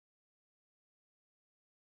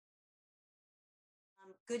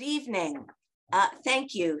Good evening.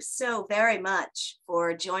 Thank you so very much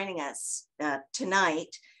for joining us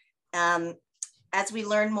tonight. As we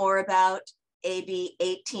learn more about AB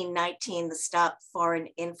 1819, the Stop Foreign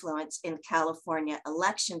Influence in California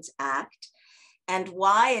Elections Act, and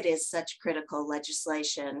why it is such critical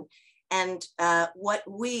legislation, and what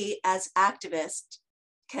we as activists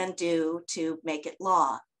can do to make it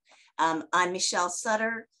law. I'm Michele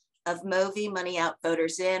Sutter of MOVI, Money Out,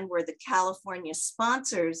 Voters In. We're the California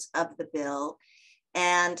sponsors of the bill,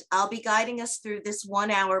 and I'll be guiding us through this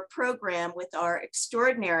 1-hour program with our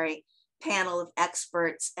extraordinary panel of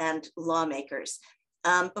experts and lawmakers.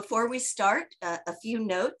 Before we start, a few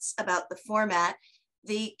notes about the format.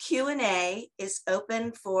 The Q&A is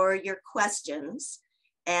open for your questions,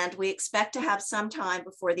 and we expect to have some time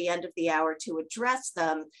before the end of the hour to address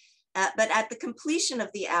them. But at the completion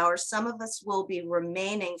of the hour, some of us will be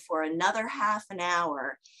remaining for another half an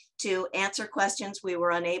hour to answer questions we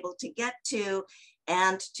were unable to get to,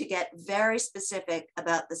 and to get very specific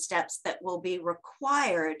about the steps that will be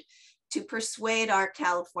required to persuade our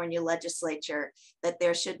California legislature that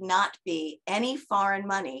there should not be any foreign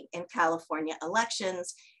money in California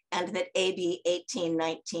elections, and that AB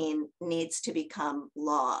 1819 needs to become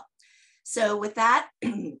law. So with that,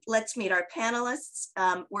 let's meet our panelists.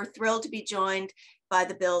 We're thrilled to be joined by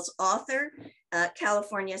the bill's author,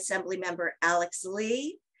 California Assemblymember Alex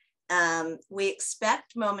Lee. We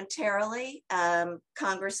expect momentarily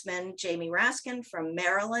Congressman Jamie Raskin from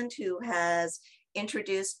Maryland, who has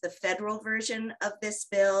introduced the federal version of this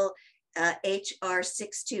bill, HR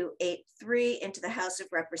 6283, into the House of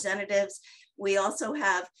Representatives. We also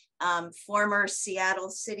have former Seattle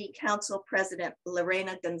City Council President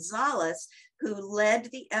Lorena González, who led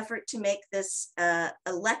the effort to make this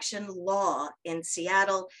election law in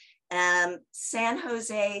Seattle. San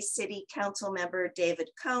Jose City Council member David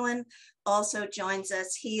Cohen also joins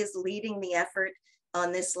us. He is leading the effort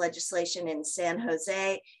on this legislation in San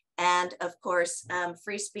Jose. And of course,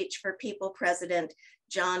 Free Speech for People President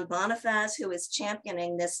John Bonifaz, who is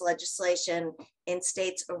championing this legislation in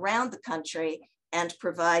states around the country and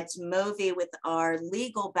provides MOVI with our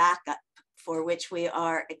legal backup, for which we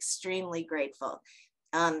are extremely grateful.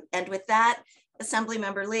 And with that,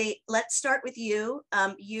 Assemblymember Lee, let's start with you.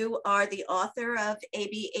 You are the author of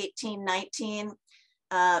AB 1819,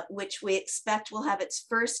 which we expect will have its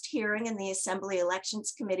first hearing in the Assembly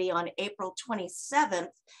Elections Committee on April 27th.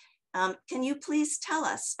 Can you please tell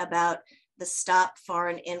us about the Stop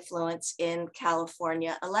Foreign Influence in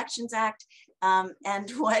California Elections Act, and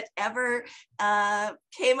whatever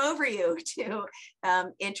came over you to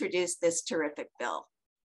introduce this terrific bill?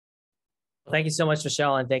 Thank you so much,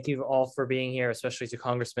 Michelle, and thank you all for being here, especially to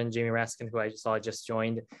Congressman Jamie Raskin, who I saw just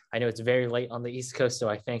joined. I know it's very late on the East Coast, so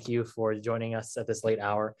I thank you for joining us at this late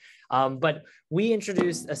hour. But we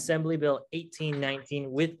introduced Assembly Bill 1819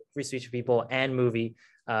 with Free Speech for People and MOVI,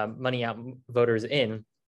 Money Out, Voters In,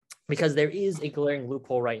 because there is a glaring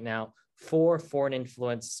loophole right now for foreign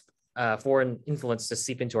influence to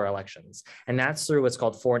seep into our elections. And that's through what's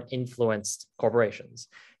called foreign influenced corporations.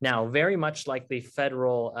 Now, very much like the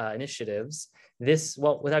federal initiatives,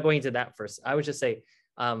 well, without going into that first, I would just say,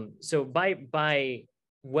 so by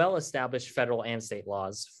well-established federal and state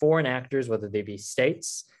laws, foreign actors, whether they be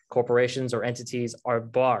states, corporations, or entities, are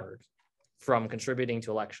barred from contributing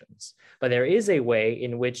to elections. But there is a way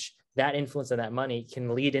in which that influence and that money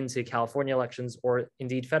can lead into California elections or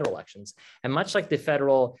indeed federal elections. And much like the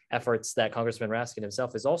federal efforts that Congressman Raskin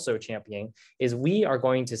himself is also championing, is we are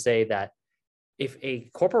going to say that if a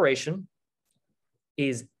corporation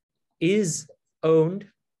is owned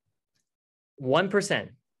 1%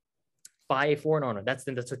 by a foreign owner, that's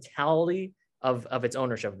the totality of its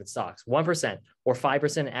ownership of its stocks, 1% or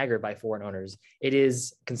 5% aggregate by foreign owners, it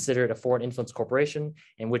is considered a foreign influence corporation,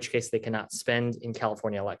 in which case they cannot spend in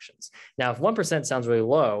California elections. Now, if 1% sounds really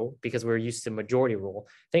low because we're used to majority rule,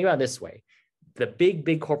 think about it this way. The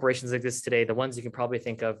big corporations like this today, the ones you can probably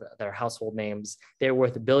think of that are household names, they're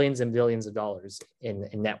worth billions and billions of dollars in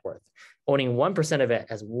net worth. Owning 1% of it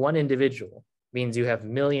as one individual means you have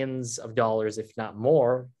millions of dollars, if not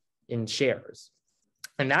more, in shares.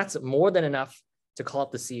 And that's more than enough to call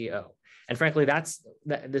up the CEO. And frankly, that's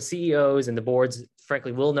the CEOs and the boards,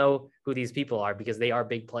 frankly, will know who these people are because they are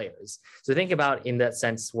big players. So think about in that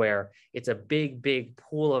sense where it's a big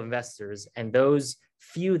pool of investors, and those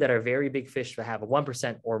few that are very big fish that have a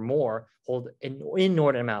 1% or more hold an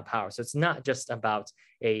inordinate amount of power. So it's not just about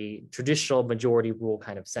a traditional majority rule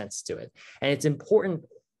kind of sense to it. And it's important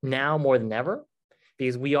now more than ever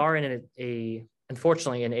because we are in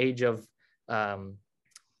unfortunately, an age of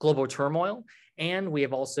global turmoil, and we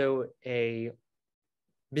have also a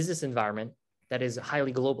business environment that is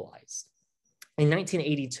highly globalized. In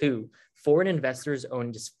 1982, foreign investors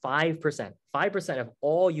owned just 5% of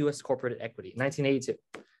all US corporate equity, 1982.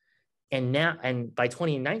 And by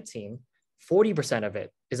 2019, 40% of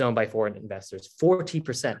it is owned by foreign investors,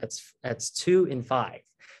 40%, that's 2 in 5.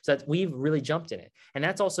 So we've really jumped in it. And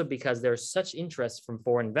that's also because there's such interest from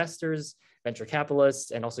foreign investors, venture capitalists,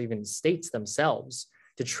 and also even states themselves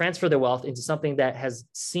to transfer their wealth into something that has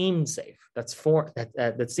seemed safe,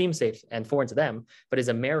 that seems safe and foreign to them, but is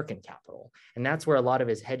American capital. And that's where a lot of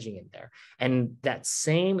it is hedging in there. And that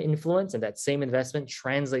same influence and that same investment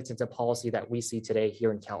translates into policy that we see today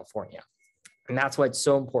here in California. And that's why it's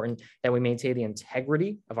so important that we maintain the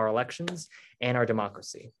integrity of our elections and our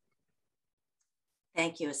democracy.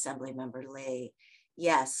 Thank you, Assemblymember Lee.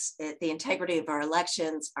 Yes, the integrity of our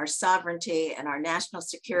elections, our sovereignty, and our national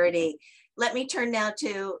security. Let me turn now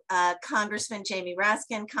to Congressman Jamie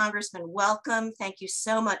Raskin. Congressman, welcome. Thank you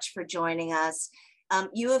so much for joining us.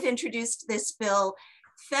 You have introduced this bill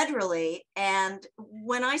federally, and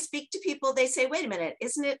when I speak to people, they say, wait a minute,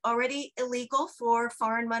 isn't it already illegal for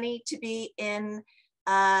foreign money to be in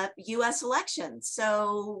US elections?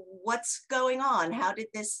 So what's going on? How did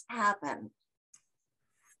this happen?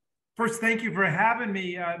 First, thank you for having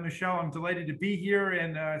me, Michelle. I'm delighted to be here.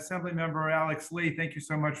 And Assemblymember Alex Lee, thank you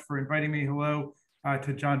so much for inviting me. Hello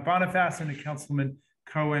to John Bonifaz and to Councilman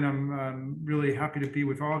Cohen. I'm really happy to be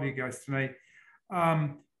with all of you guys tonight.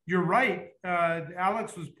 You're right.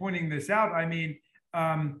 Alex was pointing this out. I mean,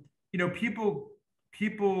 you know, people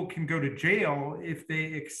can go to jail if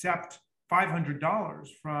they accept $500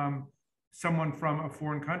 from someone from a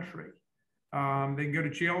foreign country. They can go to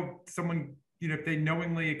jail. If they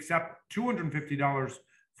knowingly accept $250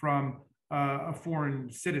 from a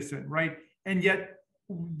foreign citizen, right? And yet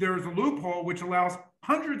there's a loophole which allows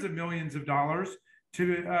hundreds of millions of dollars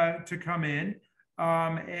to come in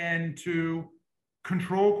and to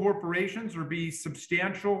control corporations or be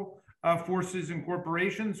substantial forces in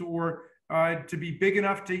corporations, or to be big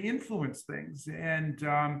enough to influence things. And,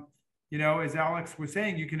 you know, as Alex was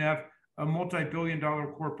saying, you can have a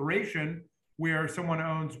multi-billion-dollar corporation where someone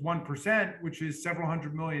owns 1%, which is several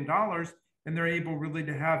 $100 million, and they're able really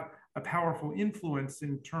to have a powerful influence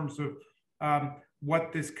in terms of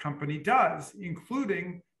what this company does,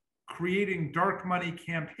 including creating dark money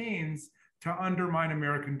campaigns to undermine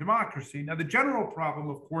American democracy. Now, the general problem,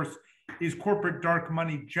 of course, is corporate dark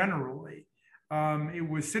money generally. It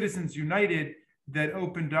was Citizens United that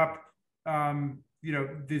opened up you know,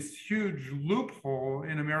 this huge loophole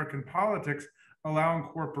in American politics, allowing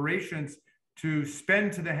corporations to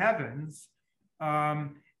spend to the heavens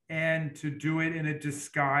and to do it in a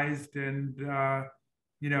disguised and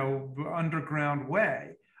you know, underground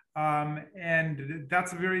way. And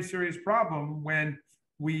that's a very serious problem when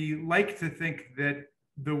we like to think that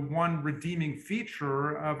the one redeeming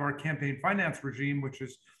feature of our campaign finance regime, which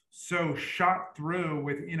is so shot through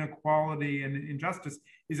with inequality and injustice,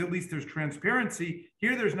 is at least there's transparency.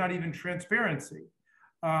 Here, there's not even transparency.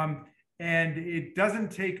 And it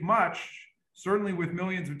doesn't take much. Certainly with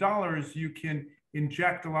millions of dollars, you can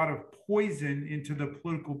inject a lot of poison into the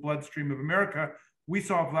political bloodstream of America. We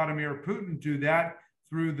saw Vladimir Putin do that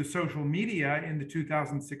through the social media in the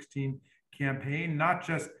 2016 campaign, not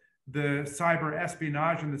just the cyber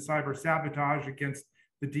espionage and the cyber sabotage against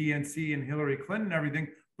the DNC and Hillary Clinton and everything,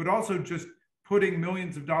 but also just putting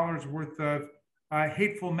millions of dollars worth of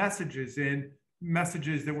hateful messages in,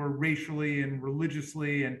 messages that were racially and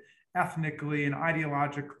religiously and ethnically and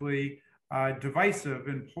ideologically divisive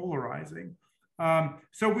and polarizing.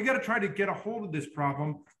 So we got to try to get a hold of this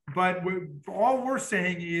problem. But all we're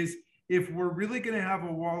saying is, if we're really going to have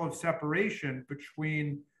a wall of separation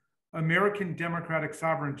between American democratic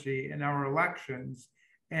sovereignty and our elections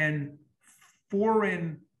and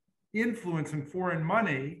foreign influence and foreign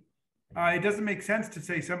money, it doesn't make sense to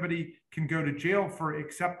say somebody can go to jail for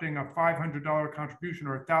accepting a $500 contribution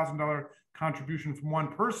or a $1,000 contribution from one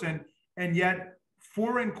person, and yet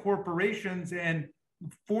foreign corporations and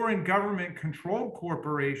foreign government controlled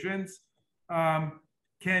corporations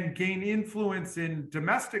can gain influence in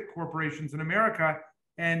domestic corporations in America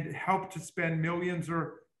and help to spend millions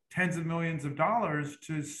or tens of millions of dollars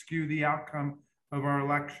to skew the outcome of our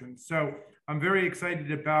elections. So I'm very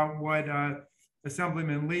excited about what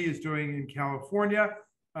Assemblyman Lee is doing in California.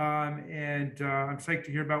 And I'm psyched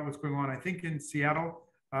to hear about what's going on, I think, in Seattle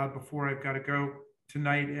before I've got to go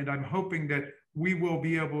tonight. And I'm hoping that we will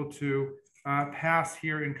be able to pass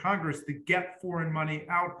here in Congress the Get Foreign Money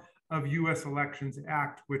Out of U.S. Elections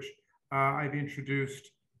Act, which I've introduced.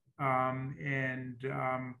 And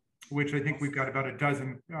which I think we've got about a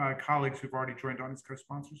dozen colleagues who've already joined on as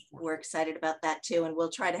co-sponsors for. We're excited about that too, and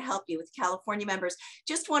we'll try to help you with California members.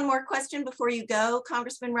 Just one more question before you go,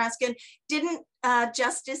 Congressman Raskin. Didn't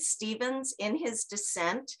Justice Stevens in his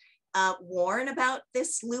dissent warn about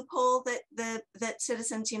this loophole that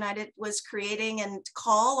Citizens United was creating and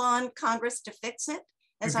call on Congress to fix it?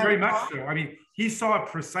 Very much so. I mean, he saw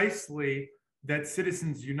precisely that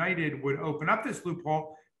Citizens United would open up this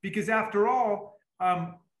loophole because, after all,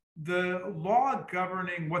 the law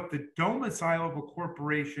governing what the domicile of a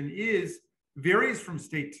corporation is varies from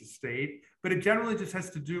state to state, but it generally just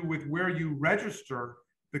has to do with where you register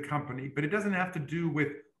the company, but it doesn't have to do with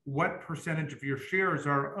what percentage of your shares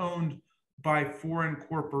are owned by foreign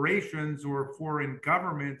corporations or foreign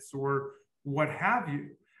governments or what have you.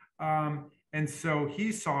 And so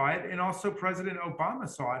he saw it, and also President Obama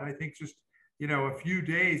saw it. I think just, a few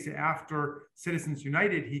days after Citizens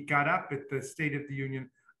United, he got up at the State of the Union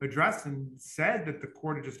address and said that the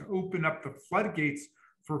court had just opened up the floodgates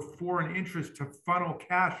for foreign interests to funnel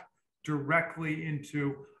cash directly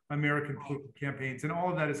into American political campaigns. And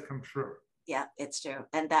all of that has come true. Yeah, it's true.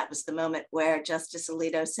 And that was the moment where Justice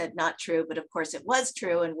Alito said not true, but of course it was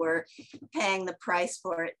true, and we're paying the price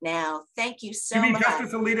for it now. Thank you so much. You mean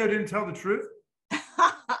Justice Alito didn't tell the truth?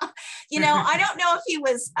 I don't know if he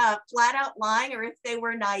was flat out lying or if they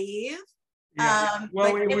were naive. Yeah.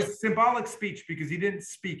 Well, it was symbolic speech because he didn't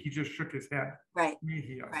speak. He just shook his head. Right.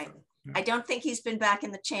 Right. Yeah. I don't think he's been back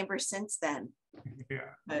in the chamber since then. Yeah.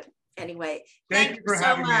 But anyway, thank you for so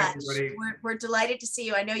having much. Me, we're delighted to see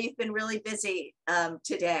you. I know you've been really busy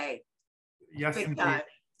today. Yes, Big indeed. time.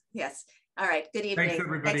 Yes. All right. Good evening. Thanks,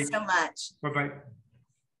 everybody. Thanks so much. Bye-bye.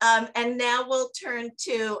 And now we'll turn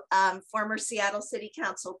to former Seattle City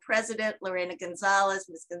Council President Lorena González.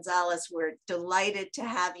 Ms. González, we're delighted to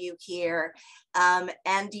have you here.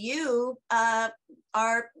 And you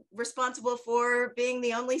are responsible for being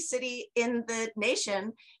the only city in the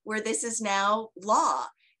nation where this is now law.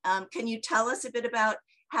 Can you tell us a bit about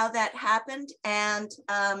how that happened and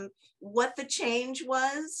what the change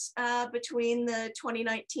was between the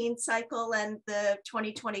 2019 cycle and the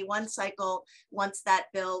 2021 cycle once that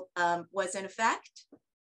bill was in effect?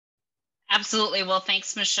 Absolutely. Well,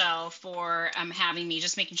 thanks, Michelle, for having me.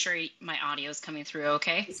 Just making sure my audio is coming through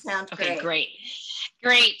okay. You sound okay, great.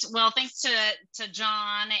 Great. Well, thanks to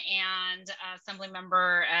John and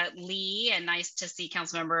Assemblymember Lee, and nice to see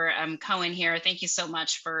Councilmember Cohen here. Thank you so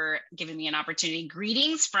much for giving me an opportunity.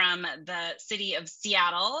 Greetings from the city of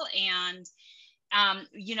Seattle. And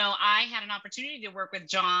I had an opportunity to work with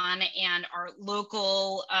John and our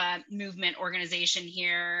local movement organization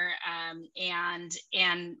here, and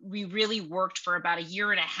we really worked for about a year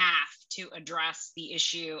and a half to address the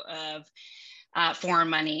issue of foreign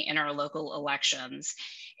money in our local elections.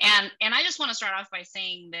 And I just want to start off by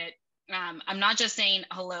saying that I'm not just saying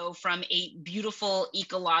hello from a beautiful,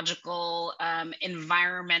 ecological,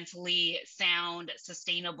 environmentally sound,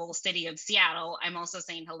 sustainable city of Seattle. I'm also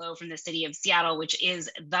saying hello from the city of Seattle, which is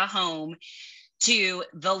the home to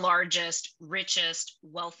the largest, richest,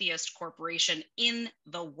 wealthiest corporation in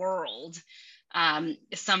the world.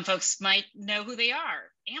 Some folks might know who they are,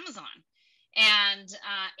 Amazon. And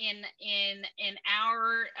in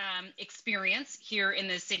our experience here in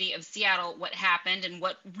the city of Seattle, what happened and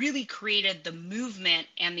what really created the movement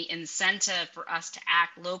and the incentive for us to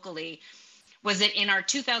act locally was that in our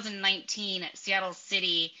 2019 Seattle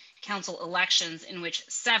City Council elections, in which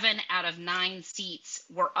 7 out of 9 seats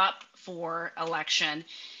were up for election,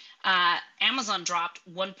 Amazon dropped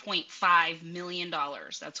 $1.5 million.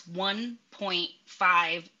 That's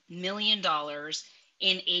 $1.5 million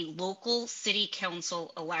in a local city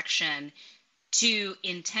council election to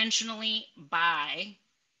intentionally buy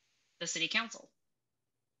the city council.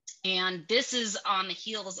 And this is on the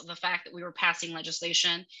heels of the fact that we were passing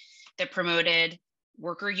legislation that promoted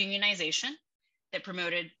worker unionization, that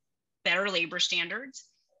promoted better labor standards,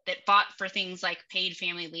 that fought for things like paid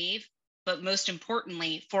family leave, but most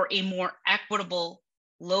importantly, for a more equitable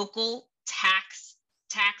local tax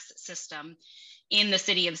system in the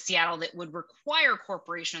city of Seattle that would require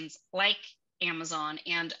corporations like Amazon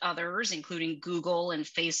and others, including Google and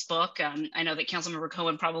Facebook. I know that Councilmember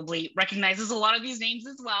Cohen probably recognizes a lot of these names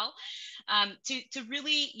as well, to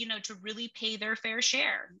really pay their fair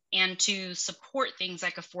share and to support things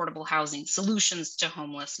like affordable housing, solutions to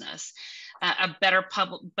homelessness, a better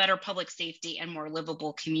public safety, and more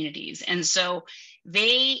livable communities. And so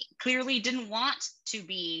they clearly didn't want to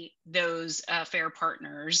be those fair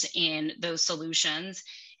partners in those solutions.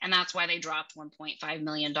 And that's why they dropped $1.5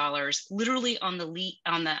 million, literally on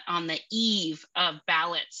the eve of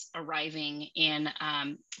ballots arriving in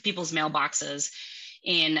people's mailboxes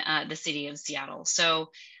in the city of Seattle. So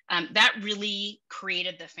that really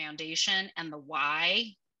created the foundation and the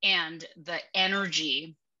why and the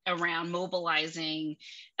energy around mobilizing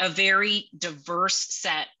a very diverse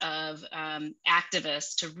set of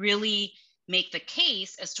activists to really make the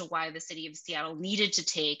case as to why the city of Seattle needed to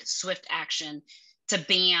take swift action to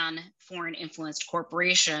ban foreign influenced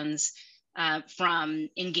corporations from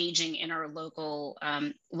engaging in our local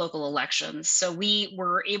elections. So we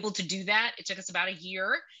were able to do that. It took us about a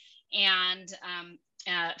year. And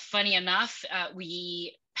funny enough,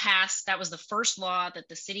 we passed, that was the first law that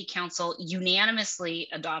the city council unanimously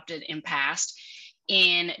adopted and passed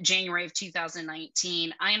in January of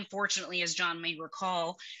 2019. I unfortunately, as John may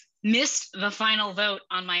recall, missed the final vote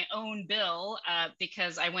on my own bill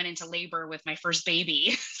because I went into labor with my first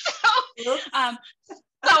baby.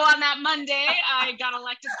 So on that Monday, I got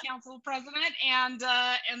elected council president, and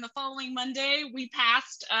the following Monday, we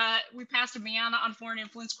passed a ban on foreign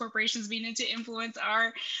influence corporations being able to influence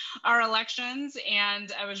our elections.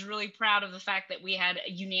 And I was really proud of the fact that we had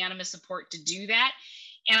unanimous support to do that.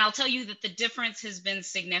 And I'll tell you that the difference has been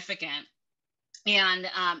significant. And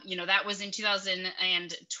that was in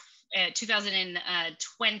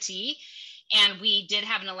 2020. And we did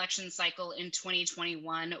have an election cycle in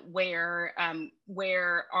 2021 where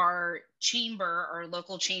our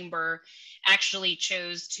local chamber, actually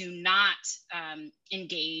chose to not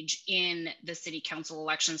engage in the city council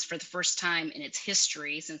elections for the first time in its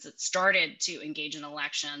history since it started to engage in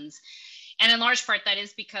elections. And in large part, that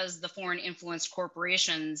is because the foreign influenced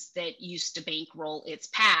corporations that used to bankroll its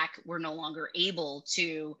PAC were no longer able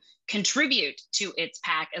to contribute to its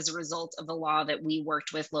PAC as a result of the law that we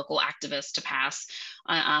worked with local activists to pass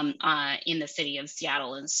in the city of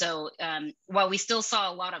Seattle. And so while we still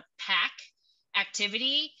saw a lot of PAC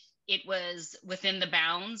activity, it was within the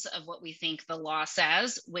bounds of what we think the law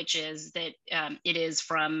says, which is that it is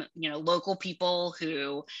from local people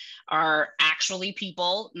who are actually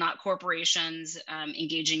people, not corporations,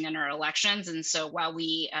 engaging in our elections. And so while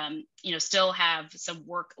we still have some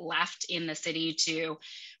work left in the city to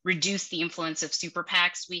reduce the influence of super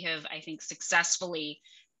PACs, we have, I think, successfully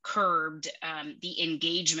curbed the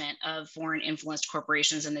engagement of foreign influenced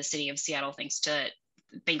corporations in the city of Seattle, thanks to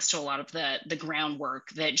a lot of the groundwork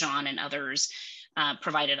that John and others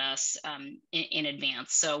provided us in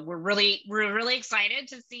advance. So we're really excited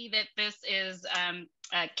to see that this is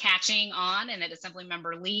catching on, and that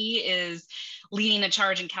Assemblymember Lee is leading the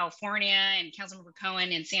charge in California, and Councilmember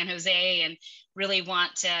Cohen in San Jose, and really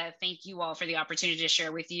want to thank you all for the opportunity to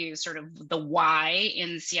share with you sort of the why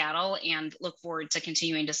in Seattle, and look forward to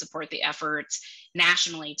continuing to support the efforts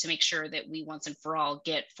nationally to make sure that we once and for all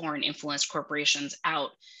get foreign influenced corporations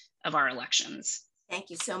out of our elections. Thank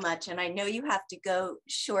you so much. And I know you have to go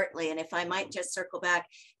shortly. And if I might just circle back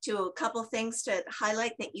to a couple things to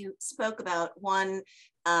highlight that you spoke about. One,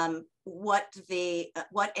 what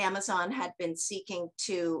Amazon had been seeking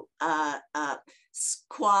to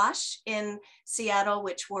squash in Seattle,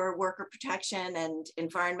 which were worker protection and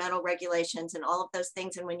environmental regulations and all of those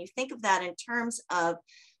things. And when you think of that in terms of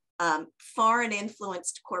foreign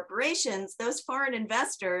influenced corporations, those foreign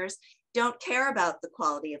investors don't care about the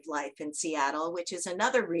quality of life in Seattle, which is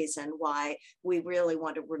another reason why we really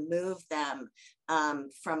want to remove them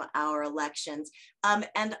from our elections.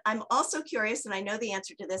 And I'm also curious, and I know the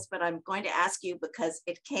answer to this, but I'm going to ask you because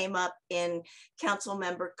it came up in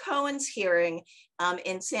Councilmember Cohen's hearing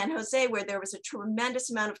in San Jose, where there was a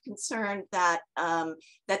tremendous amount of concern that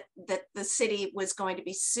that the city was going to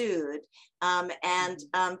be sued.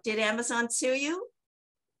 Did Amazon sue you?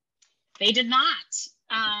 They did not.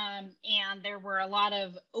 And there were a lot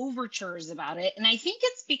of overtures about it. And I think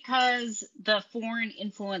it's because the foreign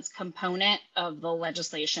influence component of the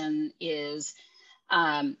legislation is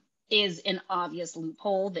an obvious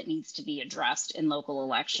loophole that needs to be addressed in local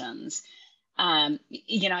elections. I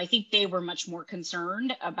think they were much more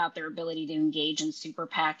concerned about their ability to engage in super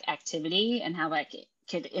PAC activity and how that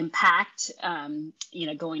could impact,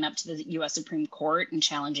 going up to the U.S. Supreme Court and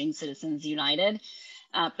challenging Citizens United.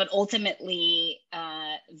 But ultimately,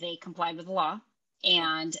 they complied with the law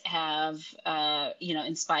and have,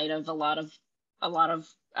 in spite of a lot of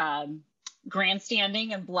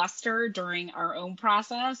grandstanding and bluster during our own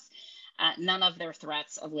process, none of their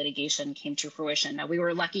threats of litigation came to fruition. Now, we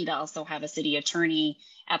were lucky to also have a city attorney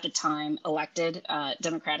at the time elected,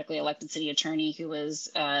 democratically elected city attorney, who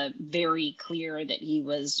was very clear that he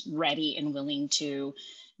was ready and willing to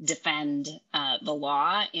defend the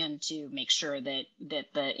law and to make sure that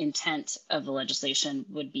the intent of the legislation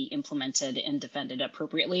would be implemented and defended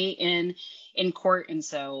appropriately in court. And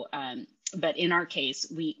so, but in our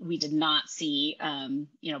case, we did not see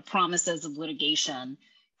promises of litigation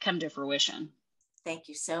come to fruition. Thank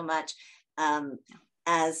you so much.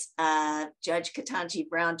 As Judge Ketanji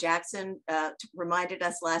Brown Jackson reminded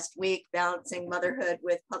us last week, balancing motherhood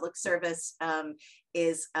with public service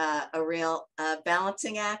is a real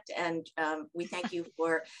balancing act. And we thank you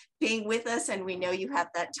for being with us. And we know you have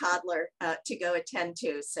that toddler to go attend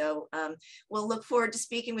to. So we'll look forward to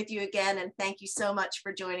speaking with you again. And thank you so much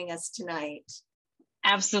for joining us tonight.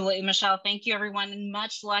 Absolutely, Michelle. Thank you, everyone. And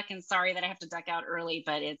much luck. And sorry that I have to duck out early,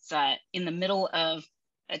 but it's in the middle of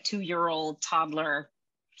a 2-year-old toddler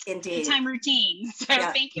Indeed. time routine. So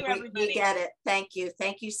yeah, thank you, everybody. We get it. Thank you.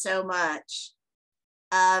 Thank you so much.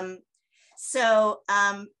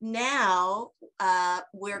 Now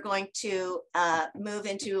we're going to move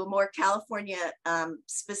into a more California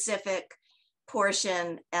specific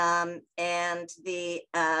portion and the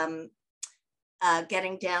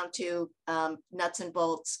getting down to nuts and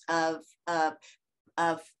bolts of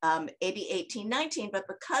AB 1819, but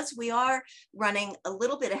because we are running a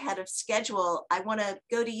little bit ahead of schedule, I want to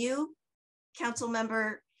go to you,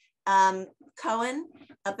 Councilmember Cohen,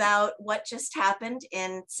 about what just happened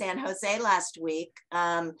in San Jose last week.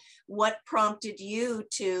 What prompted you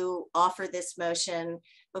to offer this motion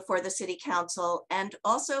before the City Council? And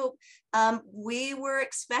also, we were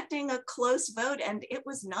expecting a close vote and it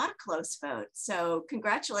was not a close vote. So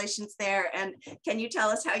congratulations there. And can you tell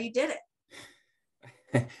us how you did it?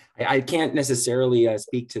 I can't necessarily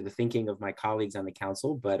speak to the thinking of my colleagues on the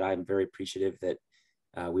council, but I'm very appreciative that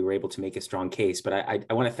we were able to make a strong case. But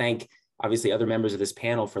I want to thank, obviously, other members of this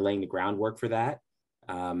panel for laying the groundwork for that.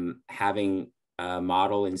 Having a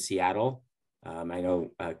model in Seattle, I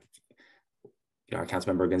know our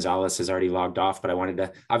Councilmember González has already logged off, but I wanted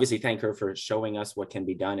to obviously thank her for showing us what can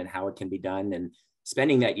be done and how it can be done, and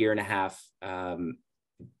spending that 1.5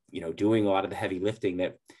 years, doing a lot of the heavy lifting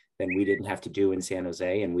that then we didn't have to do in San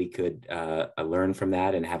Jose, and we could learn from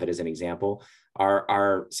that and have it as an example.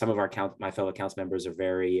 Some of my fellow council members are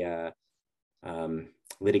very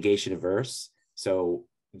litigation averse. So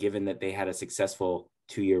given that they had a successful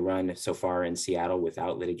 2-year run so far in Seattle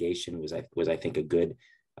without litigation was I think a good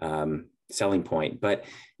selling point. But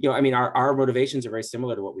our motivations are very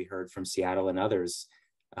similar to what we heard from Seattle and others.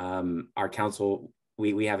 Our council,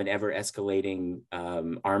 we have an ever escalating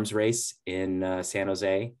arms race in San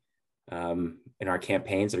Jose. In our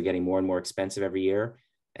campaigns that are getting more and more expensive every year,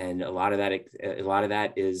 and a lot of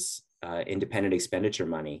that is independent expenditure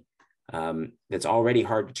money that's already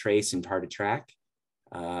hard to trace and hard to track.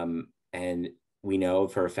 And we know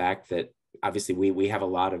for a fact that obviously we have a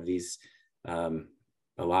lot of these, a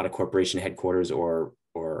lot of corporation headquarters or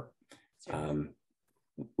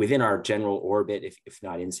within our general orbit, if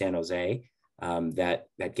not in San Jose,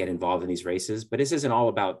 that get involved in these races. But this isn't all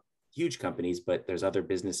about huge companies, but there's other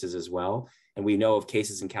businesses as well. And we know of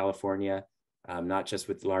cases in California, not just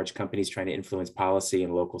with large companies trying to influence policy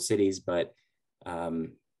in local cities, but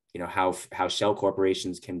how shell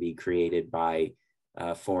corporations can be created by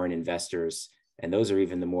foreign investors. And those are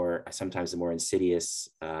even sometimes the more insidious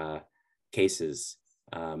cases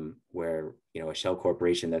where, a shell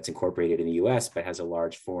corporation that's incorporated in the US, but has a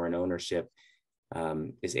large foreign ownership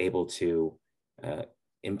is able to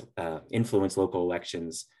influence local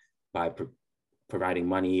elections by providing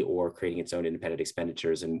money or creating its own independent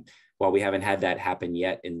expenditures. And while we haven't had that happen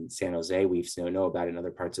yet in San Jose, we know about it in other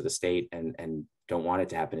parts of the state and don't want it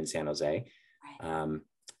to happen in San Jose. Right.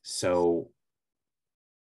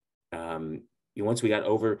 Once we got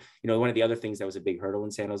over, one of the other things that was a big hurdle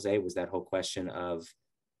in San Jose was that whole question of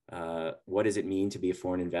what does it mean to be a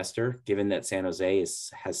foreign investor, given that San Jose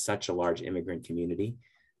has such a large immigrant community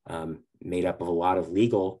made up of a lot of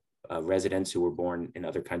legal residents who were born in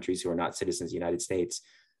other countries who are not citizens of the United States.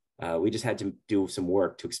 We just had to do some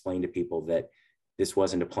work to explain to people that this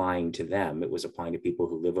wasn't applying to them. It was applying to people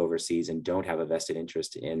who live overseas and don't have a vested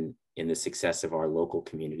interest in the success of our local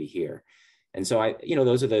community here. And so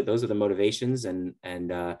those are the motivations, and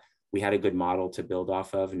we had a good model to build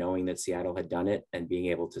off of, knowing that Seattle had done it and being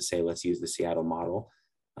able to say, let's use the Seattle model.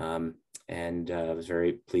 And I was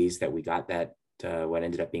very pleased that we got that, what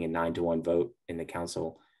ended up being a 9-1 vote in the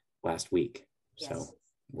council last week. Yes. So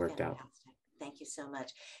worked out. Thank you so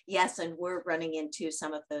much. Yes, and we're running into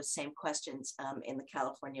some of those same questions in the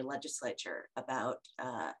California legislature about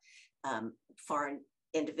foreign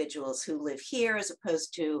individuals who live here as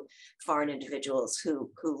opposed to foreign individuals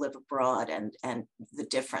who live abroad, and the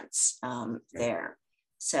difference there.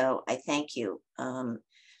 So I thank you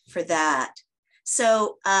for that.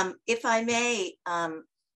 So if I may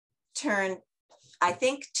turn, I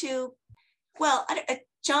think to, well,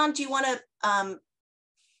 John, do you want to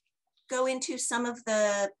go into some of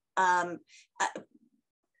the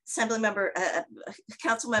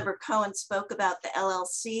Councilmember Cohen spoke about the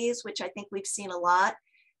LLCs, which I think we've seen a lot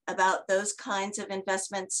about those kinds of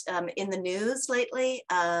investments in the news lately.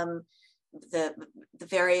 The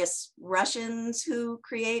various Russians who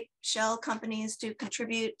create shell companies to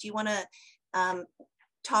contribute. Do you want to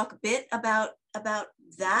talk a bit about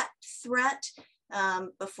that threat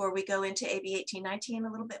before we go into AB 1819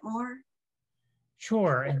 a little bit more?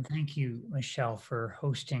 Sure, and thank you, Michele, for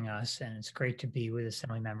hosting us. And it's great to be with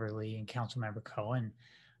Assemblymember Lee and Councilmember Cohen,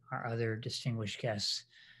 our other distinguished guests.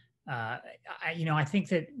 I think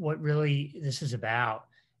that what really this is about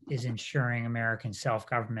is ensuring American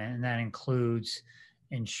self-government, and that includes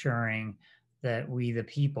ensuring that we, the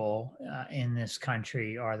people in this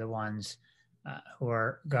country, are the ones who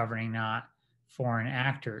are governing, not foreign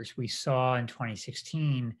actors. We saw in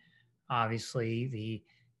 2016, obviously, the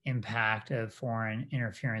impact of foreign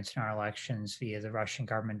interference in our elections via the Russian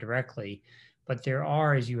government directly. But there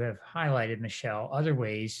are, as you have highlighted, Michele, other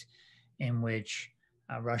ways in which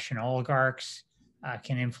Russian oligarchs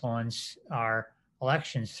can influence our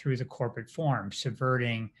elections through the corporate form,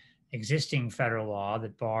 subverting existing federal law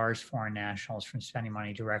that bars foreign nationals from spending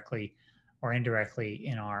money directly or indirectly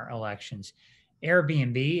in our elections.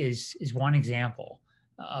 Airbnb is one example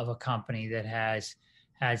of a company that has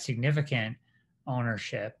had significant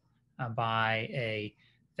ownership by a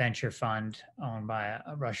venture fund owned by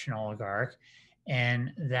a Russian oligarch.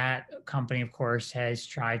 And that company, of course, has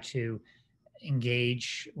tried to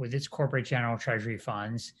engage with its corporate general treasury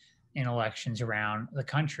funds in elections around the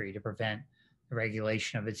country to prevent the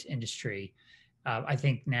regulation of its industry. I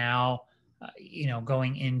think now,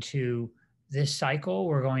 going into this cycle,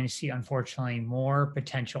 we're going to see, unfortunately, more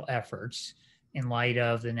potential efforts in light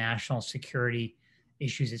of the national security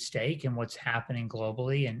issues at stake and what's happening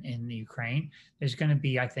globally and in the Ukraine. There's going to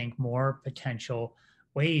be, I think, more potential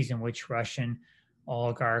ways in which Russian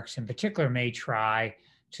oligarchs in particular may try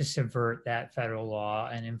to subvert that federal law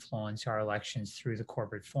and influence our elections through the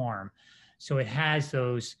corporate form. So it has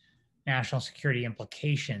those national security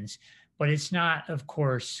implications, but it's not, of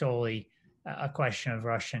course, solely a question of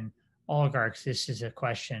Russian oligarchs. This is a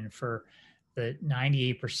question for the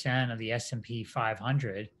 98% of the S&P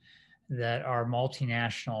 500 that are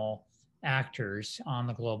multinational actors on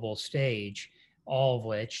the global stage, all of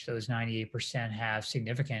which, those 98%, have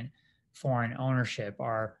significant foreign ownership.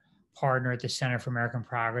 Our partner at the Center for American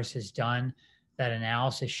Progress has done that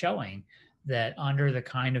analysis showing that under the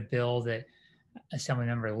kind of bill that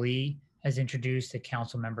Assemblymember Lee has introduced, that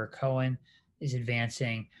Councilmember Cohen is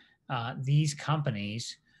advancing, these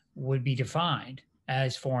companies would be defined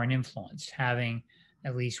as foreign influence, having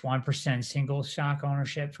at least 1% single stock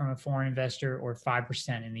ownership from a foreign investor or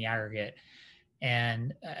 5% in the aggregate.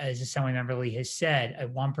 And as Assemblymember Lee has said, a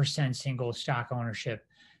 1% single stock ownership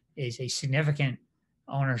is a significant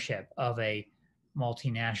ownership of a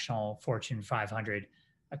multinational Fortune 500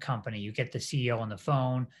 company. You get the CEO on the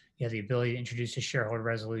phone, you have the ability to introduce a shareholder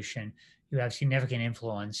resolution, you have significant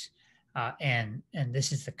influence, and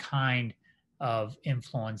this is the kind of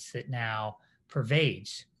influence that now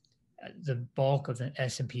pervades the bulk of the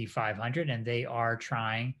S&P 500, and they are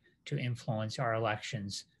trying to influence our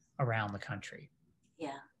elections around the country.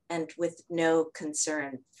 Yeah, and with no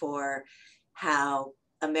concern for how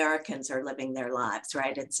Americans are living their lives,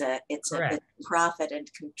 right? It's a profit and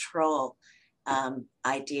control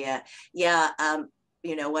idea. Yeah,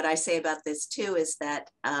 what I say about this too is that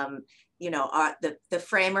the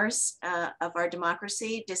framers of our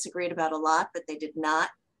democracy disagreed about a lot, but they did not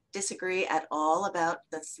disagree at all about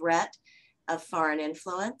the threat of foreign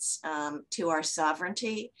influence to our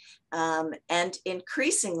sovereignty and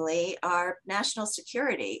increasingly our national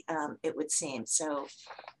security, it would seem. So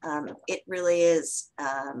it really is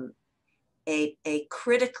a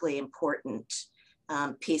critically important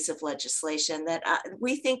piece of legislation that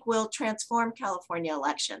we think will transform California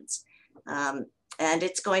elections. And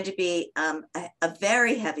it's going to be a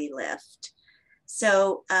very heavy lift.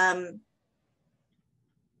 So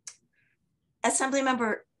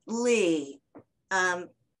Assemblymember Lee,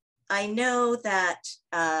 I know that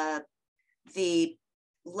the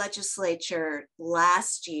legislature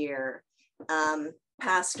last year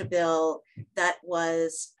passed a bill that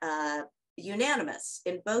was unanimous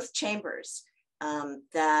in both chambers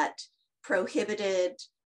that prohibited,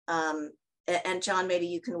 and John, maybe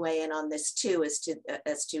you can weigh in on this too,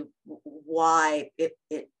 as to why it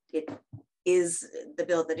is the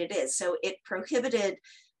bill that it is. So it prohibited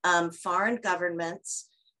foreign governments,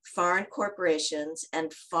 foreign corporations,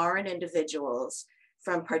 and foreign individuals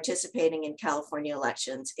from participating in California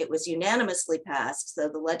elections. It was unanimously passed, so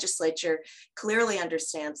the legislature clearly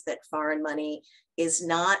understands that foreign money is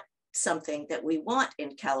not something that we want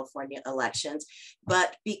in California elections.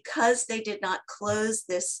 But because they did not close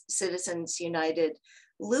this Citizens United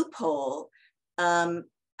loophole,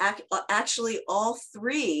 actually all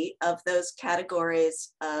three of those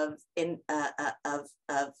categories of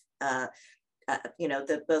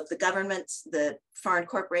both the governments, the foreign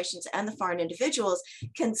corporations, and the foreign individuals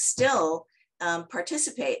can still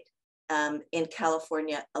participate in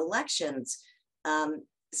California elections.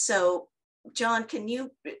 So, John, can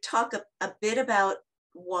you talk a bit about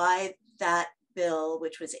why that bill,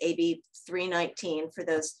 which was AB 319, for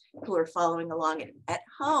those who are following along at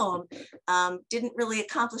home, didn't really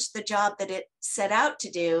accomplish the job that it set out to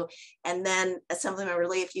do? And then, Assemblymember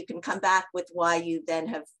Lee, if you can come back with why you then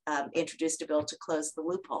have introduced a bill to close the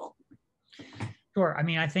loophole. Sure. I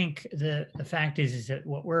mean, I think the fact is that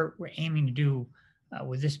what we're aiming to do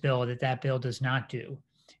with this bill that bill does not do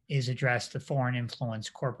is address the foreign influence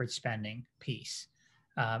corporate spending piece.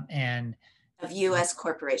 And of U.S.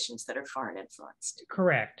 corporations that are foreign influenced.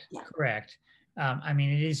 Correct. Yeah. Correct. I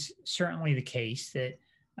mean, it is certainly the case that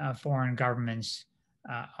foreign governments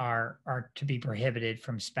are to be prohibited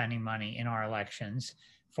from spending money in our elections.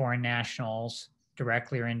 Foreign nationals,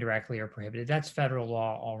 directly or indirectly, are prohibited. That's federal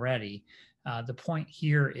law already. The point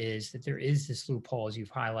here is that there is this loophole, as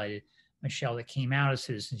you've highlighted, Michele, that came out of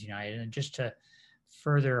Citizens United. And just to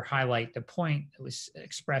further highlight the point that was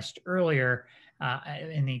expressed earlier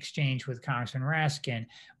in the exchange with Congressman Raskin,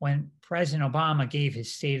 when President Obama gave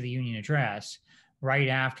his State of the Union address right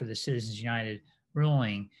after the Citizens United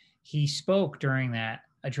ruling, he spoke during that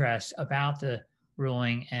address about the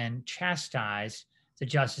ruling and chastised the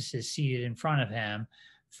justices seated in front of him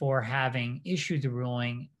for having issued the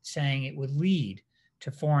ruling, saying it would lead to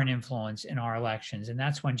foreign influence in our elections. And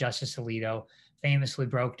that's when Justice Alito famously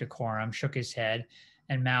broke decorum, shook his head,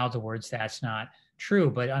 and mouthed the words, "That's not true."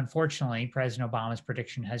 But unfortunately, President Obama's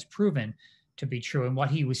prediction has proven to be true. And what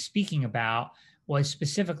he was speaking about was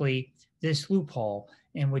specifically this loophole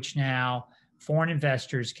in which now foreign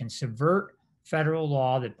investors can subvert federal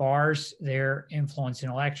law that bars their influence in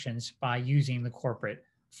elections by using the corporate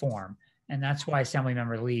form. And that's why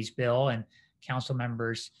Assemblymember Lee's bill and Council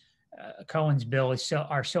members Cohen's bill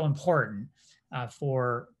are so important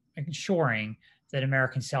for ensuring that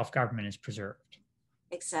American self-government is preserved.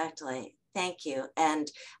 Exactly. Thank you. And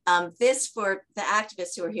this, for the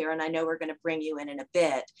activists who are here, and I know we're going to bring you in a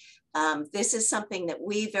bit, this is something that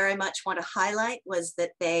we very much want to highlight, was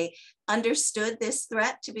that they understood this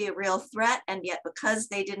threat to be a real threat, and yet because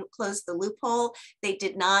they didn't close the loophole, they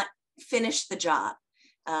did not finish the job.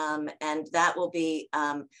 And that will be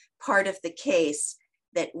part of the case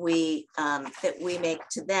that we make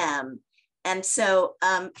to them. And so,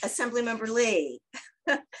 Assemblymember Lee,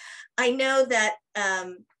 I know that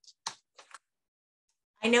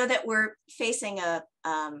we're facing a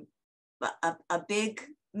big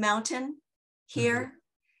mountain here,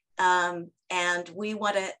 and we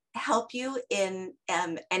want to help you in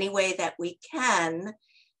any way that we can.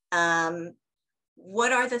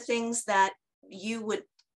 What are the things that you would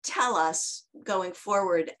tell us going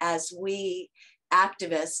forward as we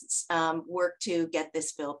activists work to get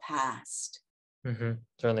this bill passed?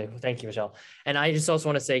 Certainly. Thank you, Michele. And I just also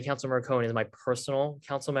want to say Councilmember Cohen is my personal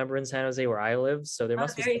council member in San Jose, where I live. So there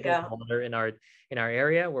must be something in our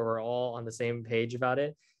area where we're all on the same page about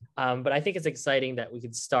it. But I think it's exciting that we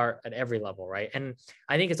could start at every level, right? And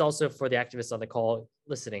I think it's also for the activists on the call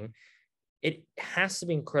listening, it has to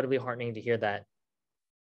be incredibly heartening to hear that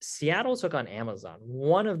Seattle took on Amazon,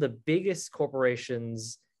 one of the biggest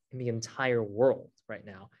corporations in the entire world right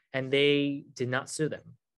now, and they did not sue them.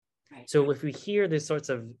 Right. So if we hear this sorts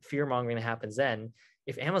of fear-mongering that happens then,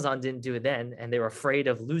 if Amazon didn't do it then, and they were afraid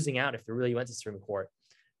of losing out if it really went to Supreme Court,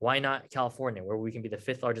 why not California, where we can be the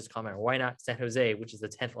 5th largest comment? Why not San Jose, which is the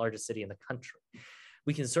 10th largest city in the country?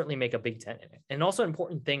 We can certainly make a big dent in it. And also, an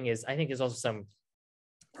important thing is, I think there's also some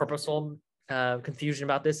purposeful confusion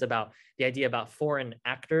about this, about the idea about foreign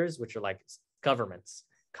actors, which are like governments,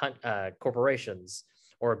 corporations,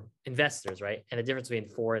 or investors, right? And the difference between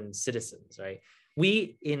foreign citizens, right?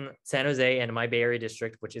 We in San Jose and my Bay Area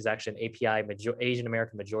district, which is actually an API Asian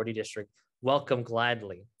American majority district, welcome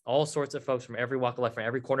gladly all sorts of folks from every walk of life, from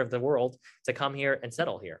every corner of the world, to come here and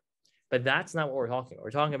settle here. But that's not what we're talking about.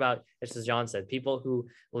 We're talking about, just as John said, people who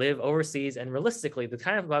live overseas, and realistically, the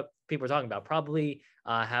kind of people we're talking about probably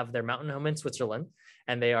have their mountain home in Switzerland,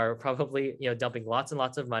 and they are probably dumping lots and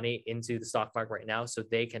lots of money into the stock market right now so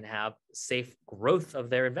they can have safe growth of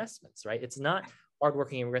their investments, right? It's not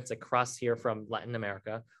hardworking immigrants that cross here from Latin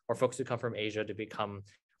America, or folks who come from Asia to become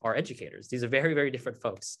our educators. These are very, very different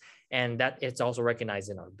folks. And that it's also recognized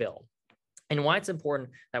in our bill. And why it's important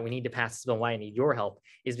that we need to pass this bill, why I need your help,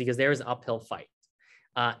 is because there is an uphill fight.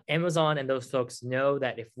 Amazon and those folks know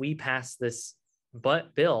that if we pass this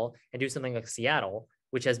bill and do something like Seattle,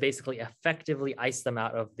 which has basically effectively iced them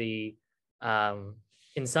out of the,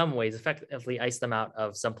 in some ways, effectively iced them out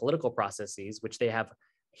of some political processes, which they have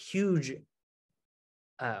huge,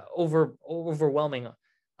 overwhelming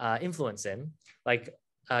influence in, like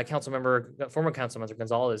former Councilmember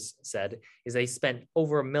González said, is they spent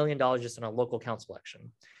over $1 million just on a local council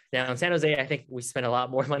election. Now in San Jose, I think we spent a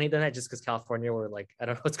lot more money than that, just because California, we're like, I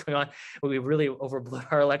don't know what's going on. We really overblew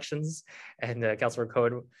our elections, and Councilmember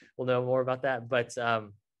Cohen will know more about that. But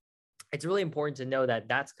it's really important to know that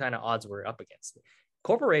that's kind of odds we're up against.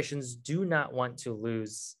 Corporations do not want to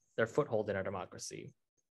lose their foothold in our democracy.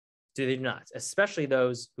 They do not, especially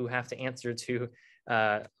those who have to answer to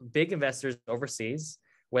big investors overseas,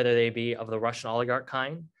 whether they be of the Russian oligarch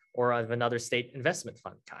kind or of another state investment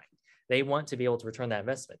fund kind. They want to be able to return that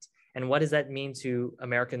investment. And what does that mean to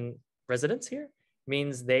American residents here? It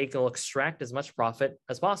means they will extract as much profit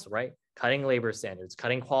as possible, right? Cutting labor standards,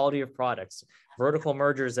 cutting quality of products, vertical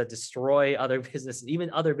mergers that destroy other businesses, even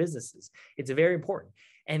other businesses. It's very important.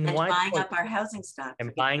 And why buying up our housing stock.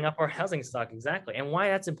 And buying up our housing stock, exactly. And why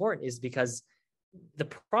that's important is because the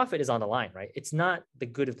profit is on the line, right? It's not the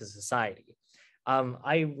good of the society.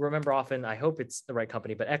 I remember often, I hope it's the right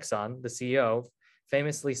company, but Exxon, the CEO,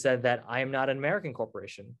 famously said that I am not an American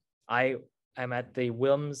corporation. I am at the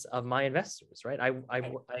whims of my investors, right?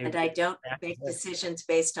 And I don't make decisions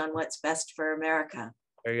based on what's best for America.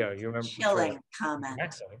 There you go. You remember? Chilling comment.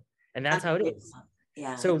 Excellent. And that's how it is.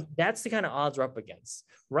 Yeah. So that's the kind of odds we're up against.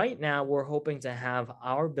 Right now, we're hoping to have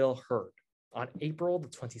our bill heard on April the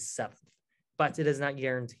 27th, but it is not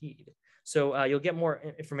guaranteed. So you'll get more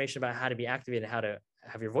information about how to be activated, how to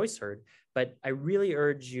have your voice heard. But I really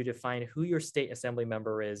urge you to find who your state assembly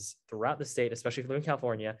member is throughout the state, especially if you live in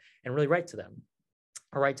California, and really write to them.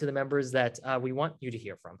 Or write to the members that we want you to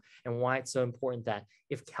hear from, and why it's so important that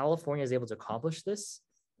if California is able to accomplish this,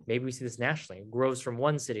 maybe we see this nationally, it grows from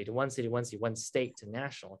one city to one city, one state to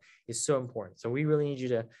national, is so important. So we really need you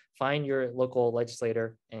to find your local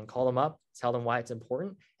legislator and call them up, tell them why it's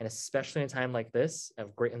important, and especially in a time like this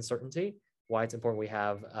of great uncertainty, why it's important we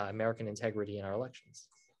have American integrity in our elections.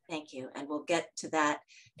 Thank you. And we'll get to that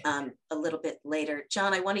a little bit later.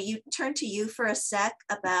 John, I want to turn to you for a sec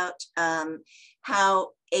about how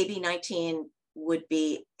AB 19 would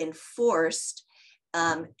be enforced,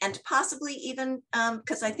 and possibly even,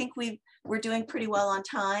 because I think we're doing pretty well on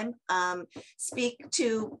time, speak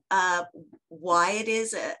to why it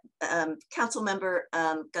is. Councilmember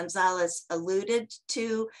González alluded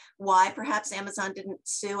to why perhaps Amazon didn't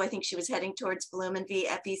sue. I think she was heading towards Blumen v.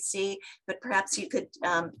 FEC, but perhaps you could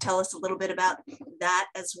tell us a little bit about that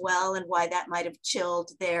as well, and why that might have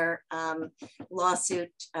chilled their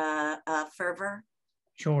lawsuit fervor.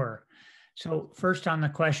 Sure. So first, on the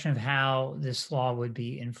question of how this law would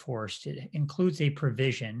be enforced, it includes a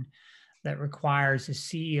provision that requires the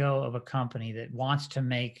CEO of a company that wants to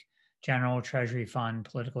make general treasury fund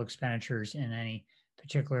political expenditures in any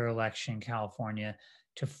particular election in California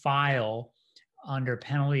to file under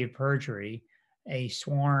penalty of perjury a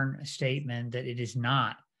sworn statement that it is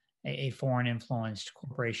not a foreign influenced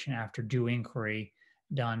corporation after due inquiry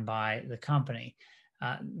done by the company.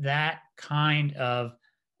 That kind of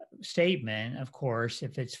statement, of course,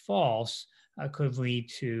 if it's false, could lead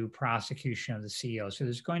to prosecution of the CEO. So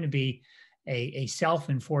there's going to be a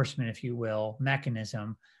self-enforcement, if you will,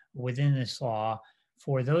 mechanism within this law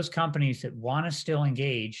for those companies that want to still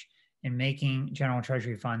engage in making general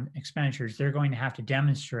treasury fund expenditures. They're going to have to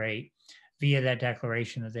demonstrate via that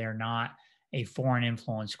declaration that they are not a foreign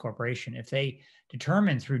influence corporation. If they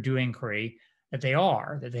determine through due inquiry that they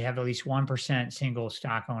are, that they have at least 1% single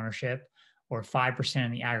stock ownership or 5%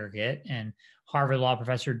 in the aggregate, and Harvard Law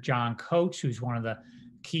professor John Coates, who's one of the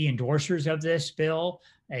key endorsers of this bill,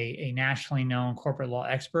 a nationally known corporate law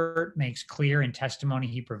expert, makes clear in testimony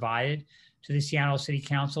he provided to the Seattle City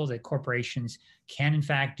Council that corporations can in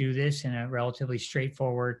fact do this in a relatively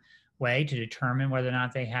straightforward way to determine whether or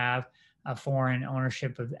not they have a foreign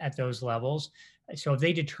ownership at those levels. So if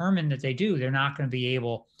they determine that they do, they're not going to be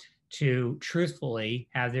able to truthfully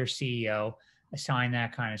have their CEO sign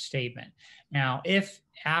that kind of statement. Now, if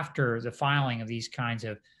after the filing of these kinds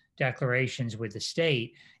of declarations with the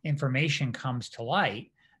state, information comes to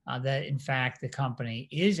light that in fact the company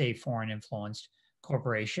is a foreign influenced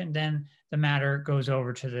corporation, then the matter goes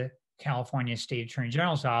over to the California State Attorney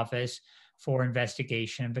General's office for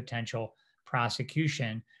investigation and potential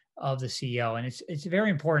prosecution of the CEO. And it's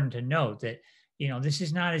very important to note that, you know, this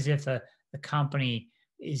is not as if the company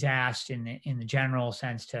is asked in the general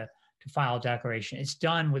sense to file a declaration. It's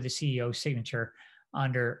done with the CEO's signature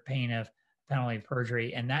under pain of penalty of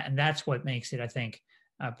perjury, and that's what makes it, I think,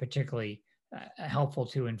 particularly helpful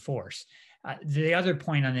to enforce. The other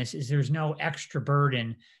point on this is there's no extra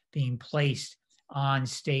burden being placed on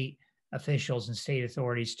state officials and state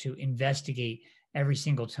authorities to investigate every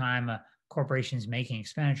single time a corporation is making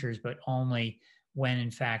expenditures, but only when,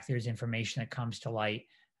 in fact, there's information that comes to light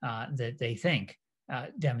that they think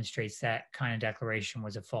demonstrates that kind of declaration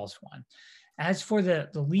was a false one. As for the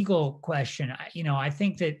legal question, you know, I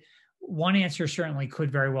think that one answer certainly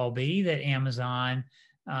could very well be that Amazon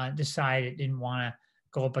decided it didn't want to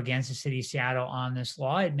go up against the city of Seattle on this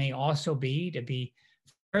law. It may also be, to be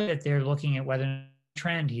fair, that they're looking at whether there's a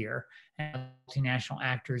trend here, and multinational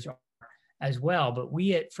actors are as well. But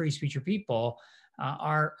we at Free Speech or People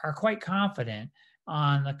are quite confident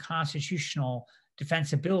on the constitutional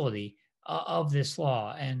defensibility of this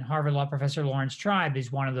law. And Harvard Law professor Lawrence Tribe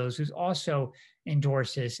is one of those who's also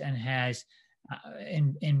endorsed this and has,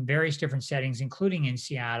 in various different settings, including in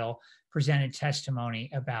Seattle, presented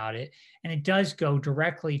testimony about it. And it does go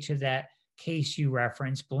directly to that case you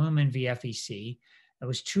referenced, Blumen v. FEC. It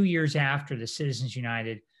was 2 years after the Citizens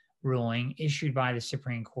United ruling issued by the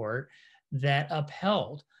Supreme Court that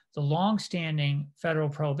upheld the longstanding federal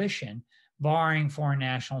prohibition barring foreign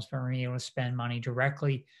nationals from being able to spend money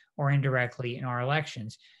directly or indirectly in our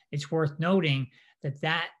elections. It's worth noting that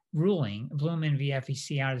that ruling, Blumen v.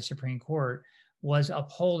 FEC out of the Supreme Court, was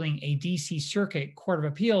upholding a DC Circuit Court of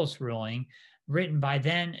Appeals ruling written by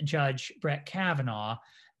then Judge Brett Kavanaugh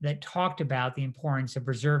that talked about the importance of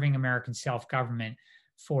preserving American self-government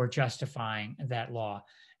for justifying that law.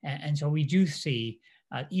 And so we do see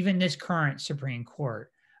even this current Supreme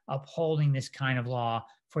Court upholding this kind of law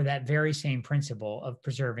for that very same principle of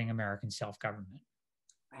preserving American self-government.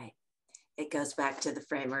 Right. It goes back to the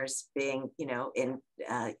framers being, you know, in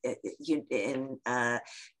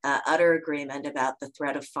utter agreement about the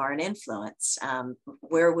threat of foreign influence.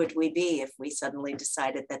 Where would we be if we suddenly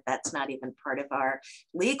decided that that's not even part of our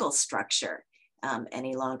legal structure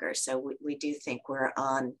any longer? So we do think we're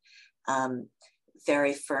on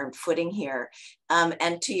very firm footing here.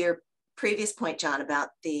 And to your previous point, John, about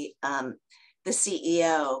the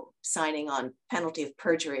CEO signing on penalty of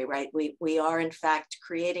perjury, right? We are in fact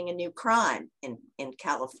creating a new crime in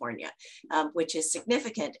California, which is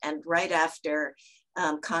significant. And right after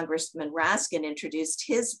Congressman Raskin introduced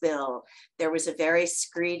his bill, there was a very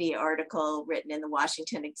screedy article written in the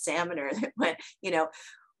Washington Examiner that went, you know,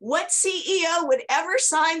 what CEO would ever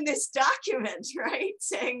sign this document, right?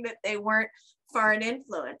 Saying that they weren't foreign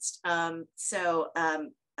influenced.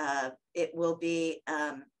 It will be,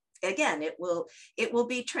 again, it will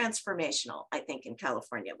be transformational, I think, in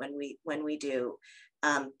California when we do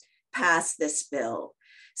pass this bill.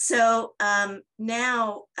 So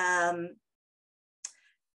now, I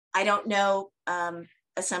don't know,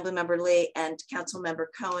 Assemblymember Lee and Councilmember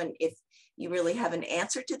Cohen, if you really have an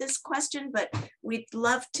answer to this question, but we'd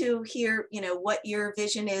love to hear, you know, what your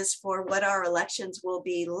vision is for what our elections will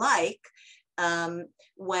be like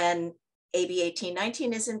when AB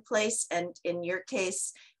 1819 is in place, and in your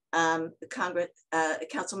case, Councilmember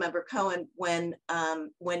Cohen, when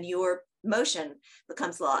your motion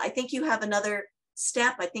becomes law. I think you have another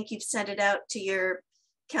step. I think you've sent it out to your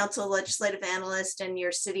council legislative analyst and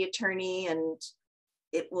your city attorney, and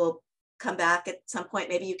it will come back at some point.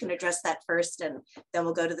 Maybe you can address that first, and then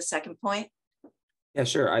we'll go to the second point. Yeah,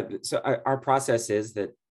 sure. Our process is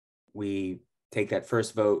that we take that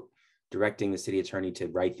first vote directing the city attorney to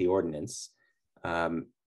write the ordinance. The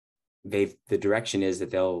direction is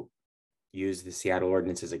that they'll use the Seattle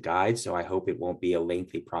ordinance as a guide, so I hope it won't be a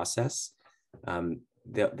lengthy process.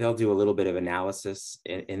 They'll do a little bit of analysis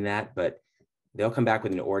in that, but they'll come back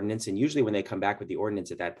with an ordinance, and usually when they come back with the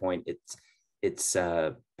ordinance at that point, it's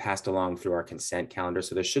passed along through our consent calendar,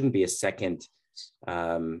 so there shouldn't be a second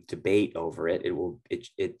debate over it.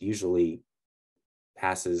 It usually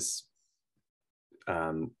passes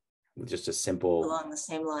with just a simple along the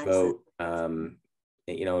same lines vote,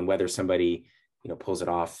 you know, and whether somebody, you know, pulls it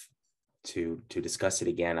off to discuss it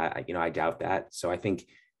again, I doubt that. So I think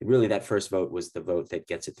really that first vote was the vote that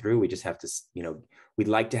gets it through. We just have to, you know, we'd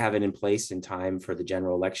like to have it in place in time for the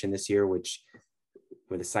general election this year, where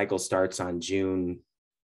the cycle starts on June,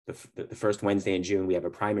 the first Wednesday in June. We have a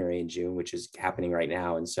primary in June, which is happening right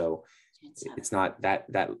now. And so it's not that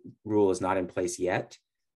rule is not in place yet,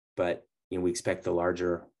 but, you know, we expect the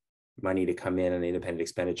larger money to come in on independent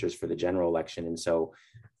expenditures for the general election. And so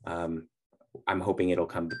I'm hoping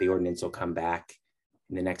the ordinance will come back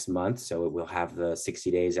in the next month. So it will have the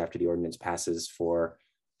 60 days after the ordinance passes for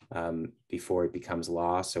before it becomes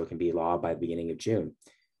law. So it can be law by the beginning of June.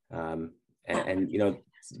 And you know,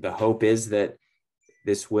 the hope is that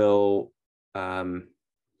this will, we'll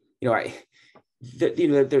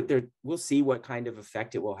see what kind of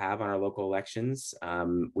effect it will have on our local elections.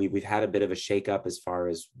 We've had a bit of a shakeup as far